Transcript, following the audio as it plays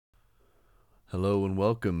Hello and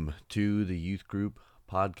welcome to the Youth Group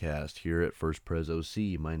podcast here at First Pres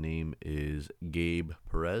OC. My name is Gabe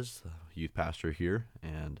Perez, youth pastor here,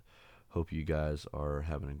 and hope you guys are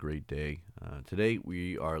having a great day. Today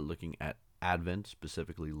we are looking at Advent,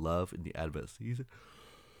 specifically love in the Advent season.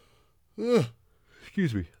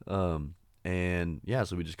 Excuse me.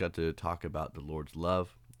 So we just got to talk about the Lord's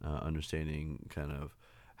love, understanding kind of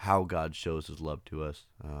how God shows his love to us,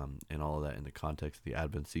 and all of that in the context of the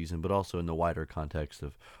Advent season, but also in the wider context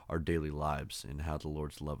of our daily lives and how the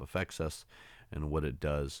Lord's love affects us and what it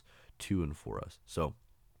does to and for us. So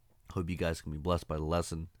hope you guys can be blessed by the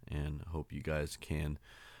lesson, and hope you guys can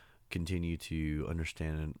continue to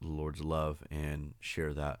understand the Lord's love and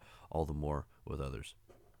share that all the more with others.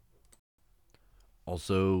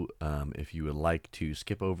 Also, if you would like to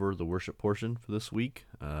skip over the worship portion for this week,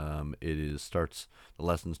 the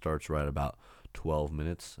lesson starts right about 12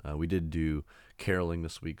 minutes. We did do caroling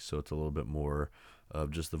this week, so it's a little bit more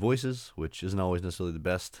of just the voices, which isn't always necessarily the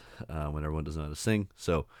best when everyone doesn't know how to sing.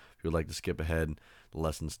 So if you would like to skip ahead, the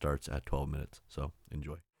lesson starts at 12 minutes. So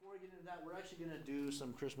enjoy. Before we get into that, we're actually going to do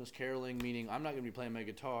some Christmas caroling, meaning I'm not going to be playing my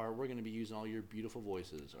guitar. We're going to be using all your beautiful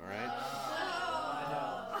voices, all right? I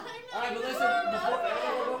know. All right, but listen,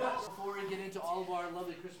 before we get into all of our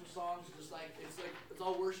lovely Christmas songs, it's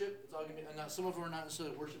all worship. It's all gonna be, and some of them are not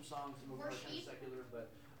necessarily worship songs, some of them are kind of secular,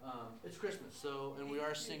 but it's Christmas. So, and we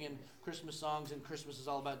are singing Christmas songs, and Christmas is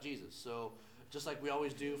all about Jesus. So, just like we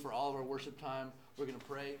always do for all of our worship time, we're gonna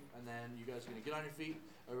pray, and then you guys are gonna get on your feet,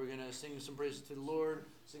 and we're gonna sing some praises to the Lord,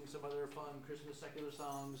 sing some other fun Christmas secular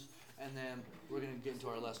songs, and then we're gonna get into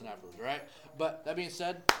our lesson afterwards. All right? But that being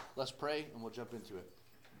said, let's pray, and we'll jump into it.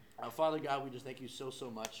 Father God, we just thank you so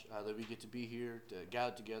much that we get to be here, to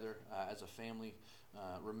gather together as a family,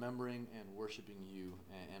 remembering and worshiping you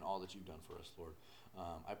and all that you've done for us, Lord.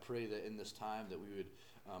 I pray that in this time that we would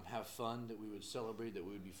have fun, that we would celebrate, that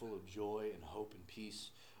we would be full of joy and hope and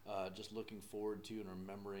peace, just looking forward to and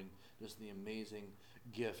remembering just the amazing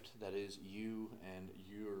gift that is you and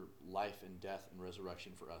your life and death and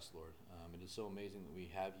resurrection for us, Lord. It is so amazing that we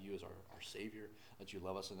have you as our Savior, that you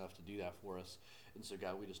love us enough to do that for us. And so,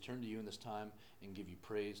 God, we just turn to you in this time and give you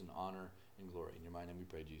praise and honor and glory. In your mighty name we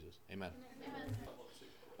pray, Jesus. Amen. Amen.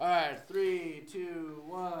 All right, 3, 2,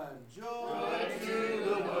 1. Joy to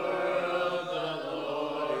the world, the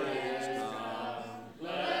Lord is come.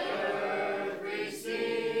 Let earth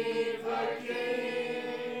receive her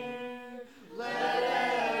King. Let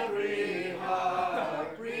every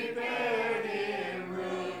heart prepare him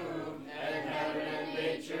room. And heaven and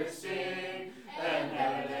nature sing. And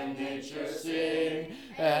heaven and nature sing.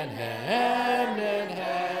 And heaven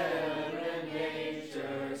and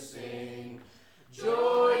nature sing.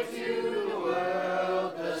 Joy to the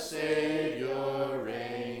world, the Savior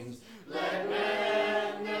reigns. Let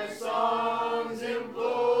men their songs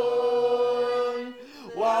employ,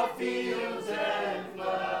 while fields and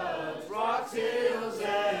floods, rocks, hills,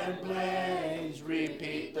 and plains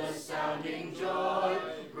repeat the sounding joy.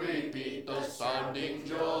 Repeat the sounding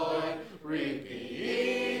joy.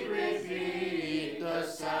 Repeat the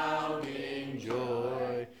sounding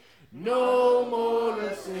joy. No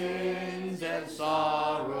more sins and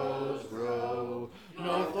sorrows grow.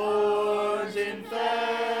 No thorns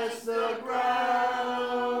infest the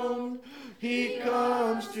ground. He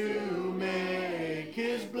comes to make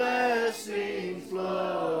his blessings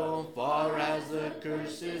flow. Far as the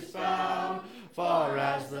curse is found. Far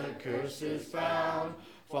as the curse is found.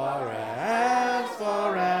 Far as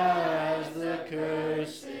the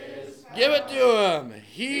curse is. Give it to him.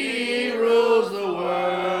 He rules the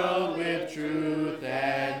world with truth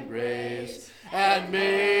and grace, and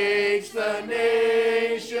makes the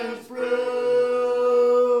nations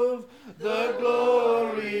prove the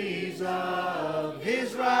glories of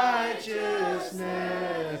his righteousness,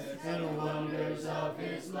 and the wonders of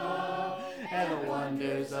his love, and the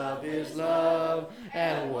wonders of his love,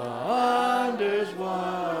 and the wonders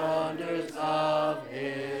of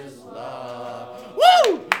his love.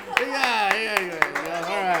 Woo! Yeah.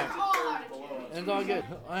 All right. It's all good.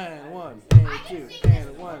 And 1, and 2,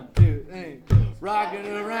 and 1, 2, and rocking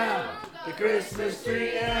around the Christmas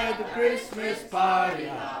tree at the Christmas party.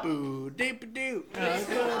 Boo, deep doo. You can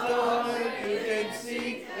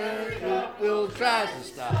see will try to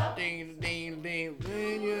stop. Ding, ding, ding.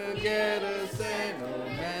 When you get a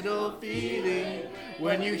sentimental feeling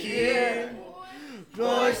when you hear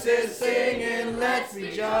voices singing, let's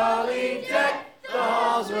be jolly. Deck the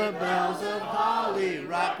halls with bells of holly,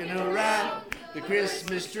 rocking around the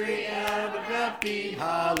Christmas tree and a happy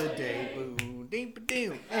holiday. Boom, ding,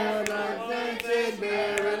 ding. And I'm dancing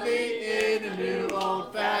merrily in a new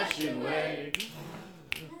old-fashioned way.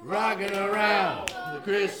 rocking around the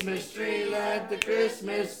Christmas tree. Let the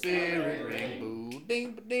Christmas spirit ring. Boo,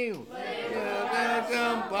 ding, ba, ding. Get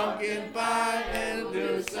some pumpkin pie and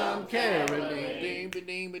do some caroling. Ding, ba,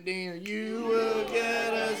 ding, ba, ding. You will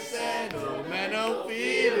get a sentimental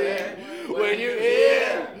feeling when you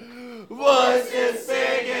hear voices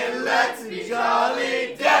singing, let's be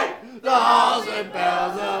jolly day. The halls and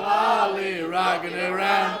bells of holly rocking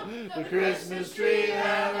around the Christmas tree.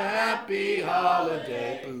 Have a happy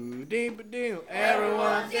holiday. Boo, dee, ba, doo.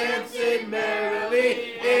 Everyone's dancing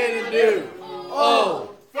merrily in a new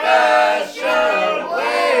old-fashioned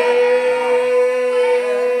way.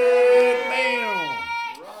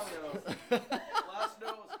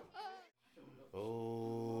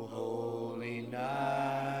 Oh, holy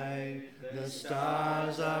night, the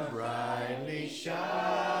stars are brightly shining.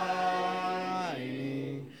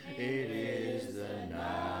 It is the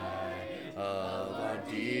night of our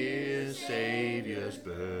dear Savior's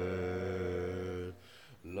birth.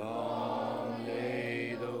 Long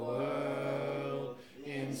lay the world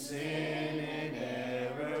in sin and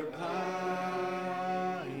error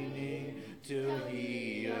pining, till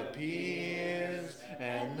he appears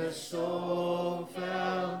and the soul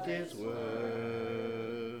felt its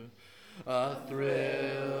worth. A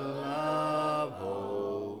thrill of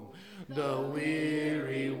hope, the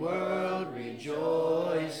weary world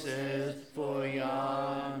rejoices, for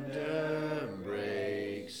yonder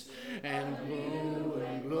breaks and blue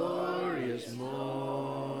and glorious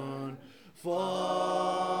morn. Fall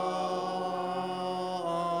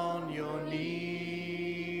on your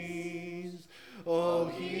knees, oh,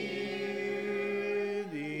 hear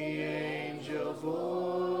the angel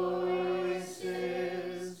voices,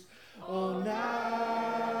 oh, night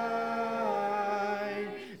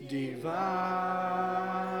divine,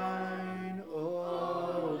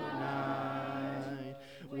 oh, night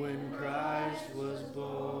when Christ was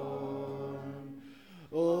born,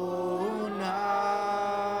 oh, night,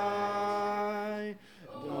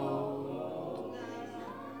 oh,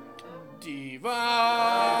 divine,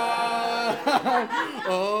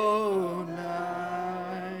 oh,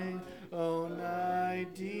 night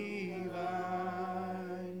divine.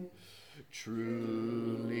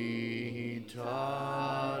 Truly he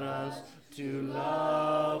taught us to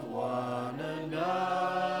love one another.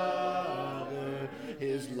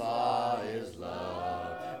 His law is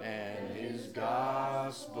love, and his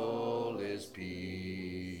gospel is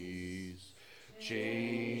peace.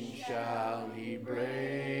 Chains shall he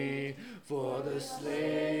break, for the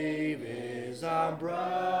slave is our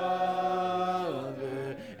brother,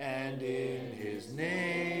 and in his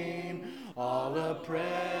name all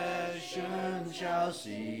oppression shall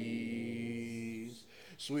cease.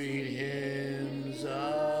 Sweet hymns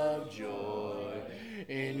of joy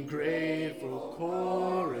in grateful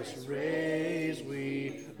chorus raise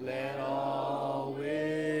we, let all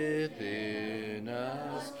within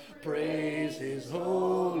us praise his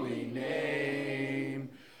holy name.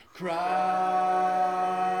 Christ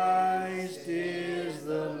is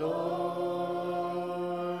the Lord.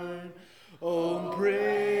 Oh,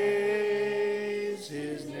 praise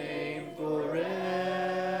his name forever.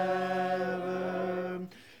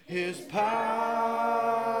 His power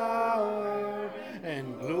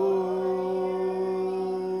and glory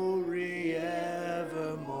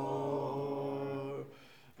evermore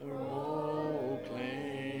proclaim.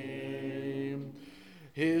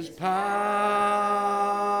 His power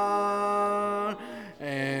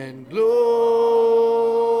and glory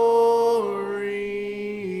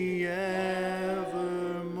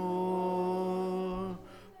evermore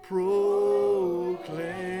proclaim.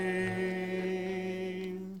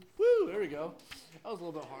 Woo, there we go. That was a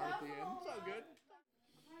little bit hard at the end. So good.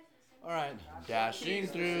 All right. Dashing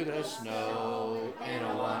through the snow in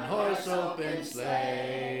a one-horse open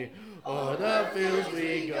sleigh, o'er the fields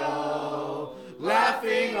we go,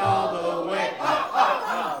 laughing all the way.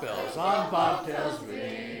 Bells on bobtails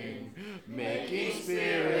ring, making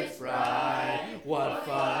spirits bright. What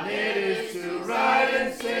fun it is to ride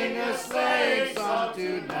and sing a sleighing song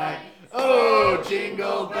tonight. Oh,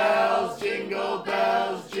 jingle bells, jingle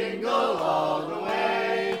all the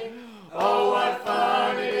way. Oh, what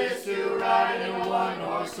fun it is to ride in a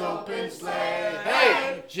one-horse open sleigh.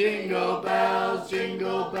 Hey! Jingle bells,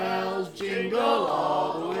 jingle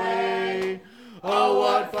all the way. Oh,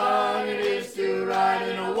 what fun it is to ride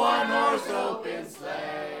in a one-horse open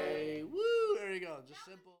sleigh. Woo! There you go. Just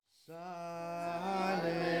simple.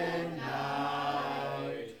 Silent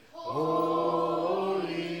night,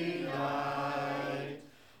 holy night,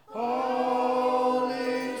 all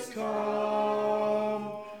is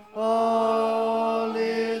calm, all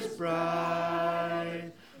is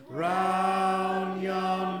bright, round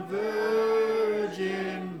yon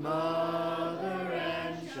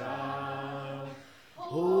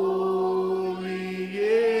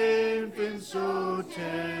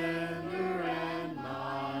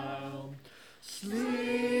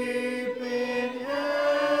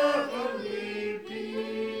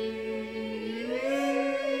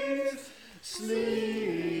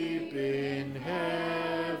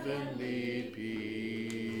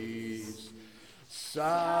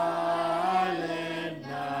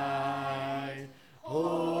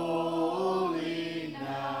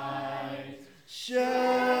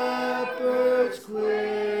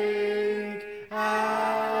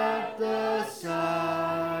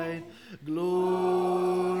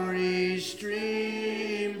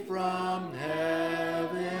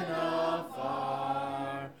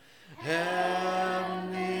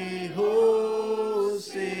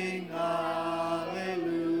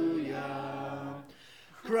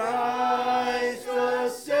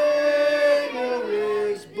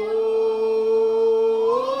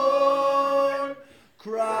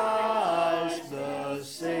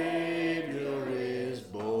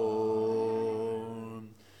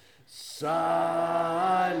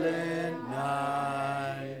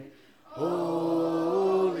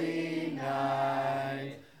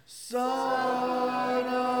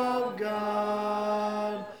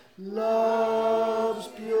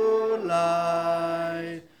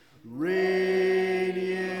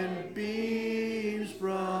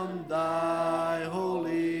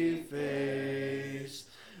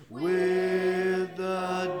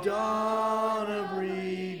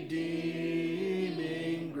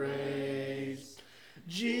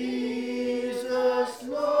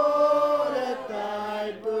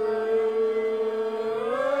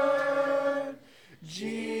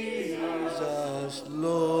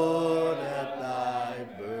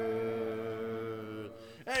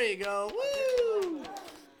you go. Woo!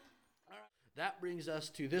 That brings us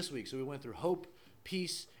to this week. So we went through hope,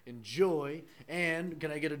 peace, and joy. And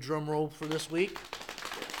can I get a drum roll for this week?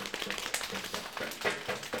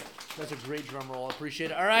 That's a great drum roll. I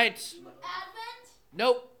appreciate it. All right. Advent?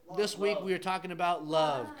 Nope. This week we are talking about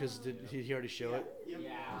love because did he already show it? Yeah.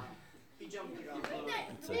 He jumped the gun.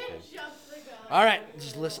 It's okay. All right,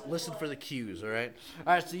 just listen for the cues. All right.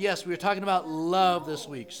 All right. So yes, we were talking about love this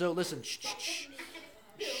week. So listen. Shh.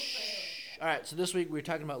 All right. So this week we were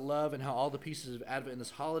talking about love and how all the pieces of Advent in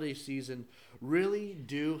this holiday season really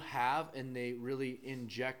do have and they really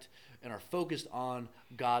inject and are focused on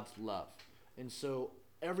God's love. And so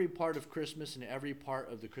every part of Christmas and every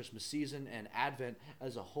part of the Christmas season and Advent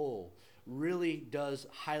as a whole really does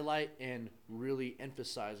highlight and really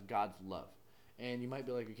emphasize God's love. And you might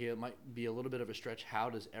be like, okay, it might be a little bit of a stretch. How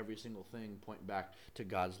does every single thing point back to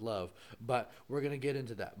God's love? But we're going to get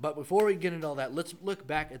into that. But before we get into all that, let's look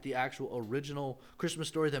back at the actual original Christmas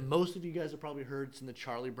story that most of you guys have probably heard. It's in the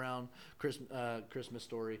Charlie Brown Christmas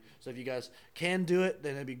story. So if you guys can do it,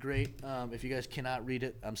 then it'd be great. If you guys cannot read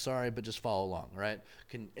it, I'm sorry, but just follow along, all right?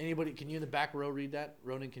 Can you in the back row read that?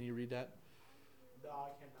 Ronan, can you read that? No, I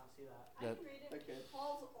cannot see that. I can read it. Okay.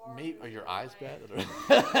 Paul's Are your eyes bad?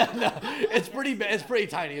 No, it's pretty bad. It's pretty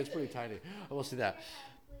tiny. We'll see that.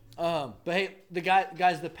 But hey,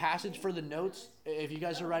 guys, the passage for the notes. If you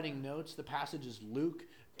guys are writing notes, the passage is Luke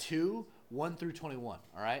 2:1-21. All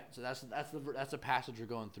right, so that's the passage we're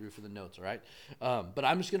going through for the notes. All right, but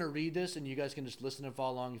I'm just gonna read this, and you guys can just listen and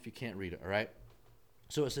follow along if you can't read it. All right.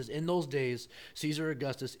 So it says, in those days, Caesar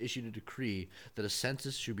Augustus issued a decree that a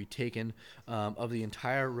census should be taken of the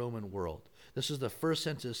entire Roman world. This was the first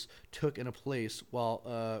census took in a place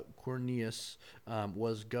while Quirinius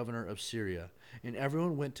was governor of Syria, and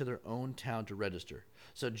everyone went to their own town to register.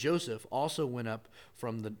 So Joseph also went up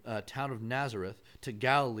from the town of Nazareth to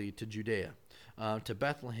Galilee to Judea, to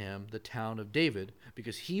Bethlehem, the town of David,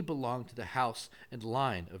 because he belonged to the house and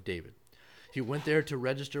line of David. He went there to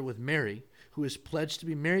register with Mary, who was pledged to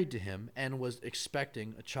be married to him and was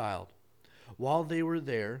expecting a child. While they were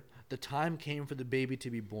there, the time came for the baby to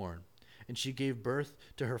be born, and she gave birth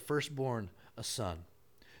to her firstborn, a son.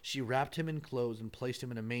 She wrapped him in clothes and placed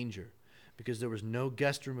him in a manger, because there was no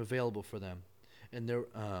guest room available for them, and there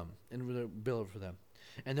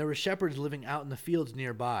were shepherds living out in the fields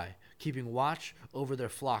nearby, keeping watch over their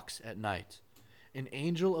flocks at night. An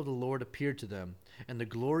angel of the Lord appeared to them, and the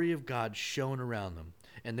glory of God shone around them,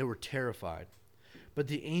 and they were terrified. But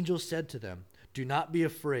the angel said to them, "Do not be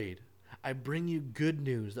afraid. I bring you good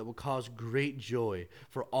news that will cause great joy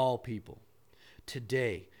for all people.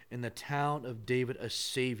 Today, in the town of David, a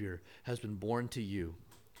Savior has been born to you.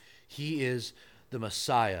 He is the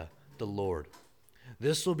Messiah, the Lord.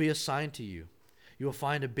 This will be a sign to you. You will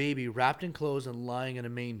find a baby wrapped in clothes and lying in a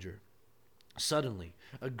manger." Suddenly,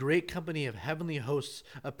 a great company of heavenly hosts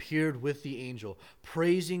appeared with the angel,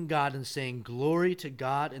 praising God and saying, "Glory to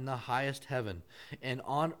God in the highest heaven, and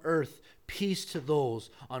on earth peace to those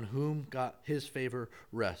on whom his favor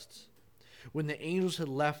rests." When the angels had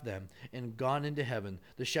left them and gone into heaven,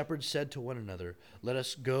 the shepherds said to one another, "Let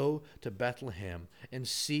us go to Bethlehem and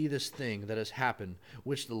see this thing that has happened,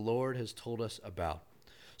 which the Lord has told us about."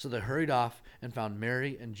 So they hurried off and found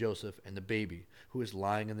Mary and Joseph and the baby, who was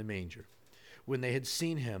lying in the manger. When they had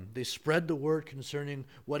seen him, they spread the word concerning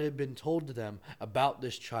what had been told to them about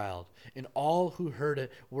this child, and all who heard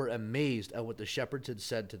it were amazed at what the shepherds had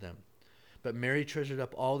said to them. But Mary treasured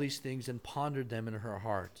up all these things and pondered them in her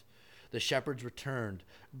heart. The shepherds returned,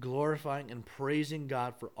 glorifying and praising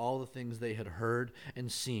God for all the things they had heard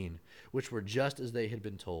and seen, which were just as they had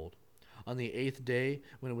been told. On the 8th day,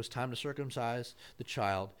 when it was time to circumcise the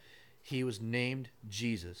child, he was named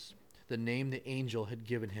Jesus, the name the angel had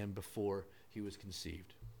given him before he was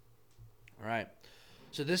conceived. All right.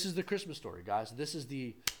 So this is the Christmas story, guys. This is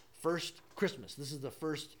the first Christmas. This is the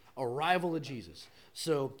first arrival of Jesus.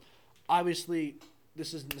 So obviously,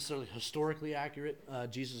 this isn't necessarily historically accurate.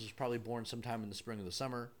 Jesus was probably born sometime in the spring or the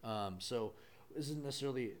summer. So this isn't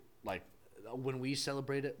necessarily like when we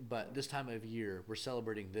celebrate it, but this time of year, we're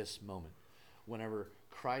celebrating this moment. Whenever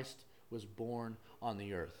Christ was born on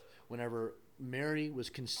the earth. Whenever Mary was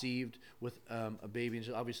conceived with a baby, and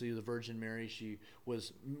so obviously the Virgin Mary, she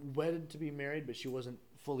was wedded to be married, but she wasn't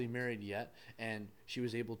fully married yet, and she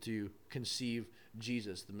was able to conceive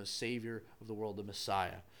Jesus, the Savior of the world, the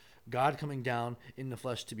Messiah, God coming down in the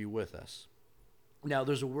flesh to be with us. Now,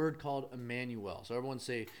 there's a word called Emmanuel. So everyone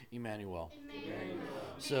say Emmanuel. Emmanuel.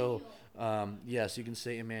 So, yes, you can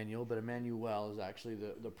say Emmanuel, but Emmanuel is actually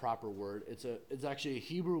the proper word. It's actually a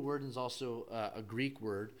Hebrew word and is also a Greek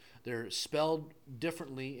word. They're spelled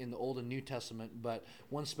differently in the Old and New Testament, but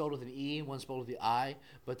one's spelled with an E, one's spelled with the I,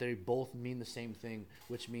 but they both mean the same thing,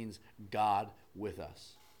 which means God with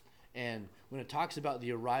us. And when it talks about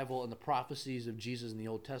the arrival and the prophecies of Jesus in the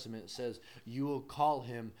Old Testament, it says, you will call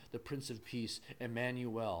him the Prince of Peace,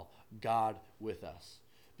 Emmanuel, God with us.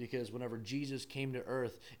 Because whenever Jesus came to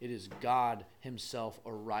earth, it is God himself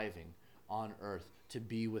arriving on earth to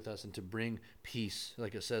be with us and to bring peace.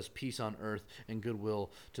 Like it says, peace on earth and goodwill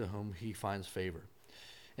to whom he finds favor.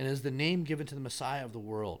 And is the name given to the Messiah of the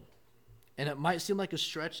world. And it might seem like a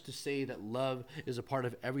stretch to say that love is a part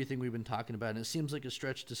of everything we've been talking about. And it seems like a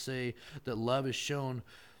stretch to say that love is shown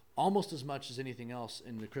almost as much as anything else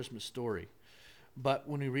in the Christmas story. But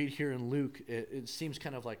when we read here in Luke, it seems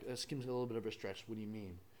kind of like, it seems a little bit of a stretch. What do you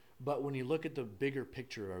mean? But when you look at the bigger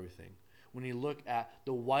picture of everything, when you look at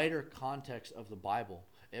the wider context of the Bible,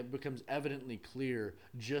 it becomes evidently clear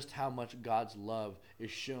just how much God's love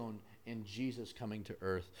is shown in Jesus coming to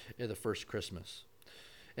earth at the first Christmas.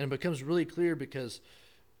 And it becomes really clear because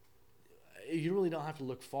you really don't have to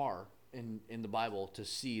look far in the Bible to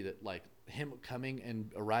see that, like, him coming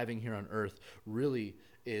and arriving here on earth really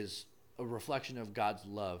is a reflection of God's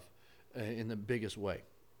love in the biggest way.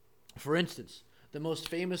 For instance, the most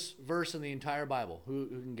famous verse in the entire Bible, who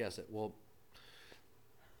can guess it? Well,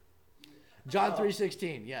 John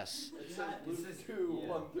 3:16, yes. It says 2,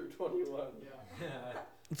 1 through 21. Yeah.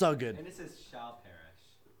 It's all good. And it says shall perish.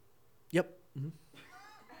 Yep. Mm-hmm.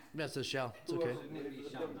 Yeah, it says shall. It's okay. Shouldn't it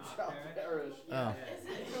be shall not Shall perish? Oh.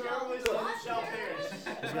 Whoever was one shall perish,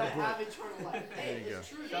 but have eternal life. Hey, you it's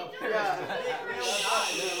true. Yeah.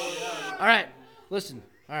 They will die. All right. Listen.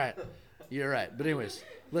 All right. You're right. But anyways,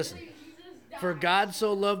 listen. For God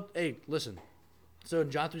so loved, hey, listen. So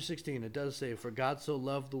in John 3:16, it does say, for God so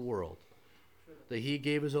loved the world that he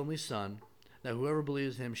gave his only son, that whoever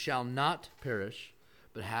believes in him shall not perish,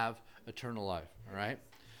 but have eternal life. All right?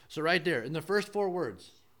 So right there, in the first four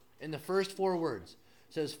words, it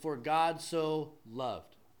says, for God so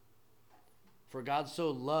loved. For God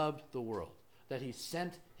so loved the world that he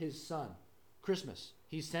sent his son. Christmas.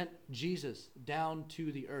 He sent Jesus down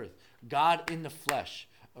to the earth. God in the flesh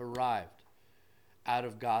arrived out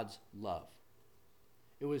of God's love.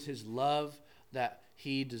 It was his love that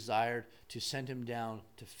he desired to send him down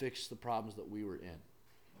to fix the problems that we were in.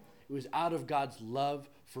 It was out of God's love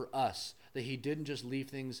for us that he didn't just leave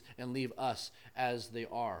things and leave us as they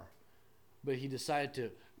are, but he decided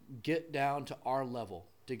to get down to our level,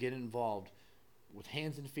 to get involved with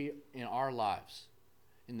hands and feet in our lives,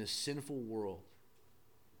 in this sinful world,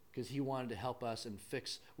 because he wanted to help us and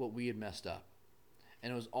fix what we had messed up.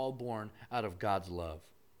 And it was all born out of God's love.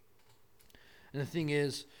 And the thing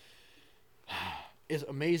is, it's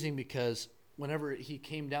amazing because whenever he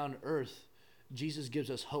came down to earth, Jesus gives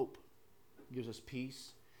us hope, he gives us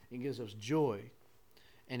peace, he gives us joy,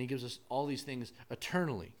 and he gives us all these things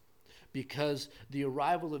eternally, because the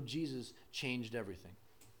arrival of Jesus changed everything.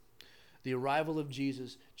 The arrival of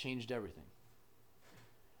Jesus changed everything.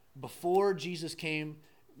 Before Jesus came,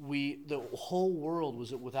 the whole world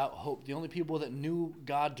was without hope. The only people that knew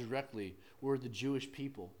God directly were the Jewish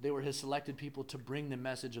people. They were his selected people to bring the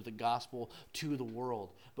message of the gospel to the world.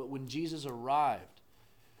 But when Jesus arrived,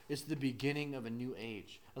 it's the beginning of a new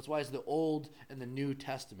age. That's why it's the Old and the New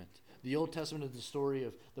Testament. The Old Testament is the story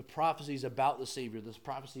of the prophecies about the Savior, this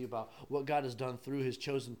prophecy about what God has done through his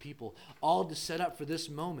chosen people, all to set up for this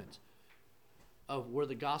moment of where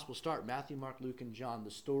the gospel start. Matthew, Mark, Luke, and John,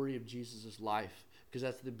 the story of Jesus' life, because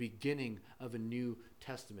that's the beginning of a new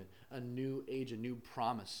testament, a new age, a new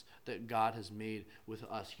promise that God has made with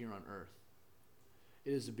us here on earth.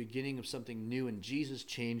 It is the beginning of something new, and Jesus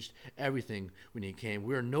changed everything when he came.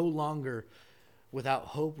 We are no longer without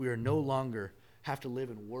hope. We are no longer have to live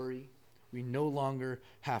in worry. We no longer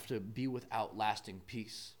have to be without lasting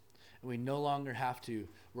peace. And we no longer have to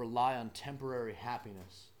rely on temporary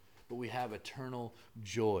happiness, but we have eternal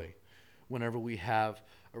joy whenever we have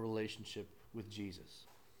a relationship with Jesus.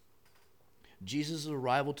 Jesus'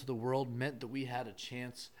 arrival to the world meant that we had a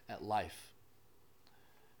chance at life.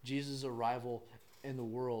 Jesus' arrival in the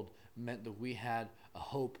world meant that we had a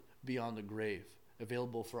hope beyond the grave,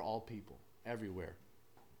 available for all people, everywhere.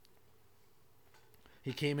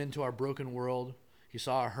 He came into our broken world. He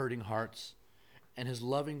saw our hurting hearts. And his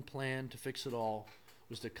loving plan to fix it all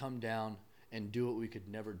was to come down and do what we could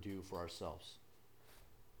never do for ourselves.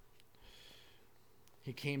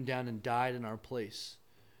 He came down and died in our place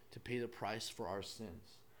to pay the price for our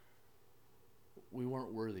sins. We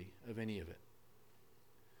weren't worthy of any of it.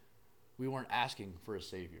 We weren't asking for a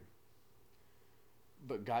Savior.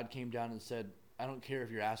 But God came down and said, I don't care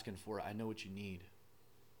if you're asking for it. I know what you need.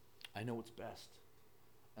 I know what's best.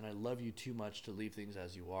 And I love you too much to leave things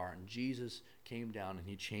as you are. And Jesus came down and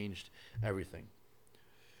he changed everything.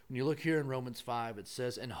 When you look here in Romans 5, it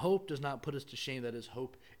says, and hope does not put us to shame. That is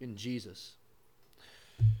hope in Jesus.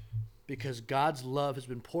 Because God's love has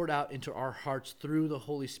been poured out into our hearts through the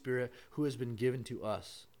Holy Spirit who has been given to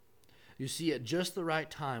us. You see, at just the right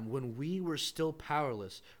time, when we were still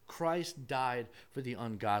powerless, Christ died for the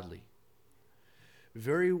ungodly.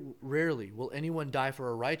 Very rarely will anyone die for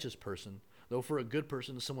a righteous person, though for a good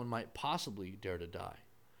person, someone might possibly dare to die.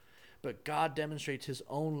 But God demonstrates his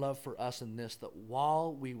own love for us in this, that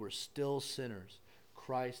while we were still sinners,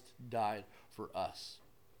 Christ died for us.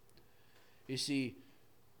 You see,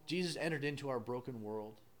 Jesus entered into our broken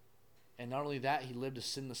world, and not only that, he lived a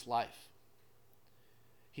sinless life.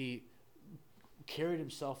 He carried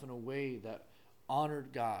himself in a way that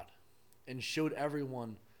honored God and showed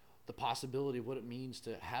everyone the possibility of what it means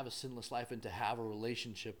to have a sinless life and to have a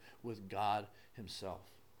relationship with God himself.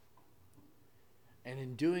 And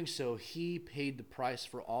in doing so, he paid the price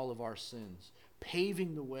for all of our sins,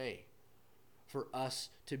 paving the way for us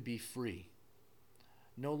to be free,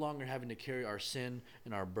 no longer having to carry our sin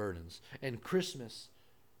and our burdens. And Christmas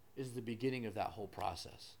is the beginning of that whole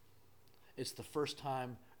process. It's the first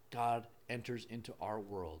time God enters into our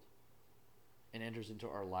world and enters into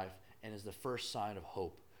our life and is the first sign of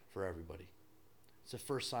hope for everybody. It's the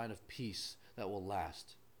first sign of peace that will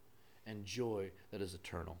last and joy that is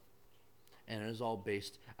eternal. And it is all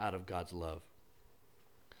based out of God's love.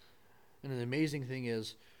 And the amazing thing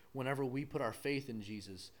is, whenever we put our faith in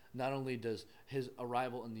Jesus, not only does his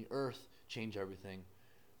arrival in the earth change everything,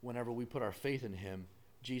 whenever we put our faith in him,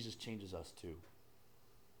 Jesus changes us too.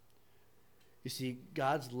 You see,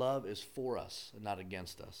 God's love is for us and not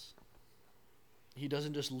against us. He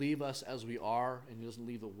doesn't just leave us as we are, and he doesn't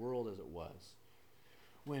leave the world as it was.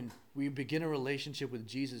 When we begin a relationship with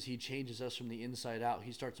Jesus, he changes us from the inside out.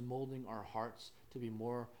 He starts molding our hearts to be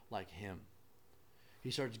more like him.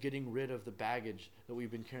 He starts getting rid of the baggage that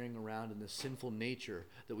we've been carrying around and the sinful nature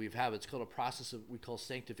that we've had. It's called a process we call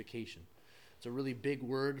sanctification. It's a really big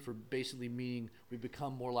word for basically meaning we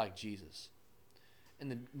become more like Jesus.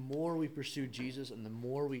 And the more we pursue Jesus and the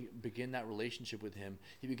more we begin that relationship with him,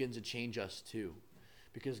 he begins to change us too.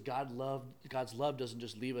 Because God's love doesn't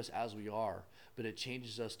just leave us as we are, but it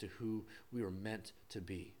changes us to who we were meant to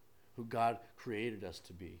be, who God created us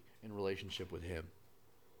to be in relationship with him.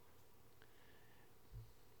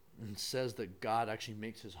 And it says that God actually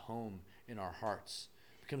makes his home in our hearts.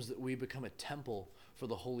 We become a temple for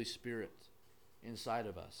the Holy Spirit inside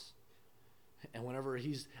of us. And whenever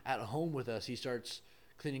he's at home with us, he starts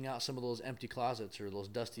cleaning out some of those empty closets or those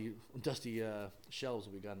dusty shelves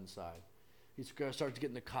that we got inside. He starts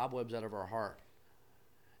getting the cobwebs out of our heart.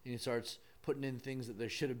 And he starts putting in things that they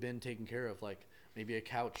should have been taken care of, like maybe a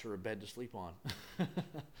couch or a bed to sleep on.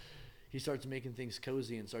 He starts making things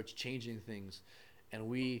cozy and starts changing things. And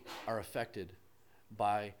we are affected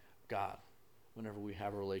by God whenever we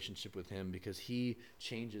have a relationship with him, because he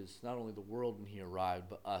changes not only the world when he arrived,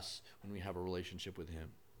 but us when we have a relationship with him.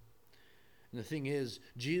 And the thing is,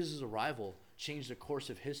 Jesus' arrival changed the course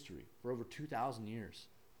of history for over 2,000 years.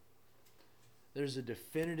 There's a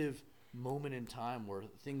definitive moment in time where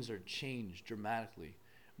things are changed dramatically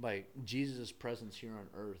by Jesus' presence here on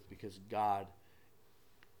earth, because God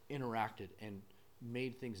interacted and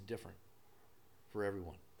made things different for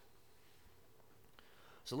everyone.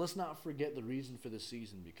 So let's not forget the reason for this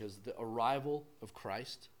season, because the arrival of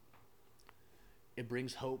Christ, it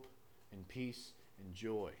brings hope and peace and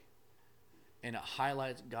joy. And it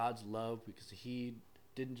highlights God's love, because he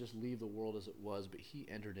didn't just leave the world as it was, but he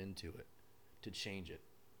entered into it to change it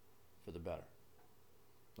for the better.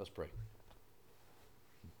 Let's pray.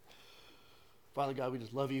 Father God, we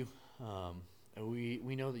just love you. And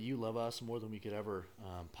we know that you love us more than we could ever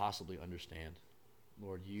possibly understand.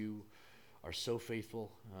 Lord, you are so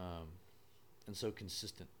faithful and so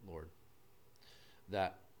consistent, Lord,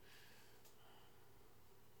 that,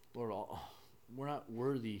 Lord, we're not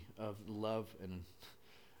worthy of the love and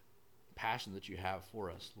passion that you have for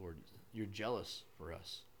us, Lord. You're jealous for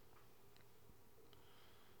us.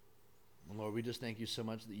 And Lord, we just thank you so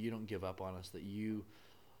much that you don't give up on us, that you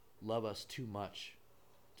love us too much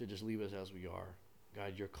to just leave us as we are.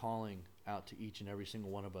 God, you're calling out to each and every single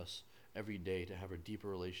one of us every day to have a deeper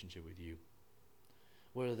relationship with you.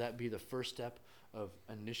 Whether that be the first step of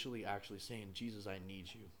initially actually saying, Jesus, I need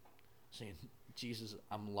you. Saying, Jesus,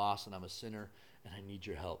 I'm lost and I'm a sinner and I need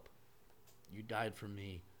your help. You died for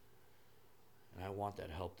me and I want that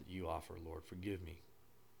help that you offer, Lord. Forgive me.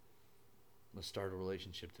 Let's start a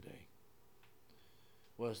relationship today.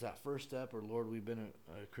 Was that first step, or Lord, we've been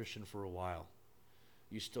a Christian for a while.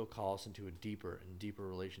 You still call us into a deeper and deeper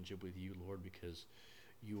relationship with you, Lord, because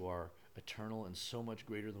you are eternal and so much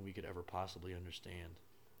greater than we could ever possibly understand.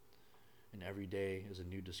 And every day is a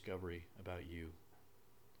new discovery about you.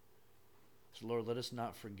 So Lord, let us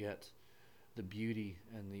not forget the beauty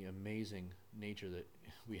and the amazing nature that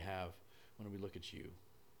we have when we look at you.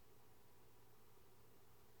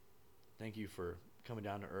 Thank you for coming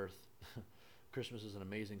down to earth. Christmas is an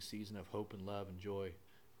amazing season of hope and love and joy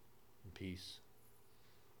and peace.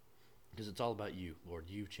 Because it's all about you, Lord.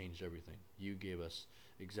 You've changed everything. You gave us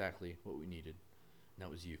exactly what we needed, and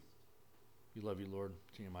that was you. We love you, Lord.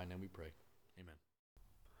 In your mighty name we pray. Amen.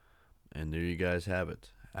 And there you guys have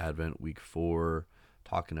it. Advent week 4,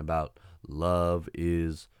 talking about love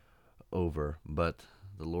is over. But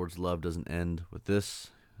the Lord's love doesn't end with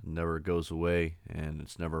this. It never goes away, and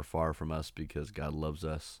it's never far from us because God loves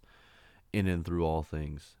us in and through all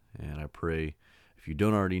things. And I pray, if you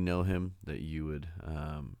don't already know him, that you would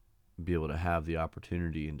be able to have the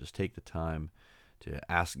opportunity and just take the time to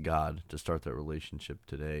ask God to start that relationship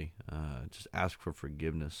today. Just ask for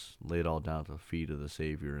forgiveness. Lay it all down at the feet of the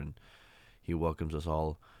Savior, and he welcomes us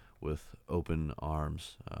all with open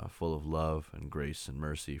arms, full of love and grace and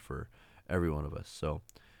mercy for every one of us. So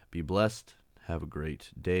be blessed. Have a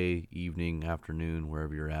great day, evening, afternoon,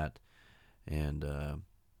 wherever you're at. And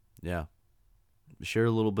share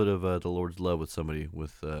a little bit of the Lord's love with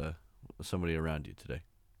somebody around you today.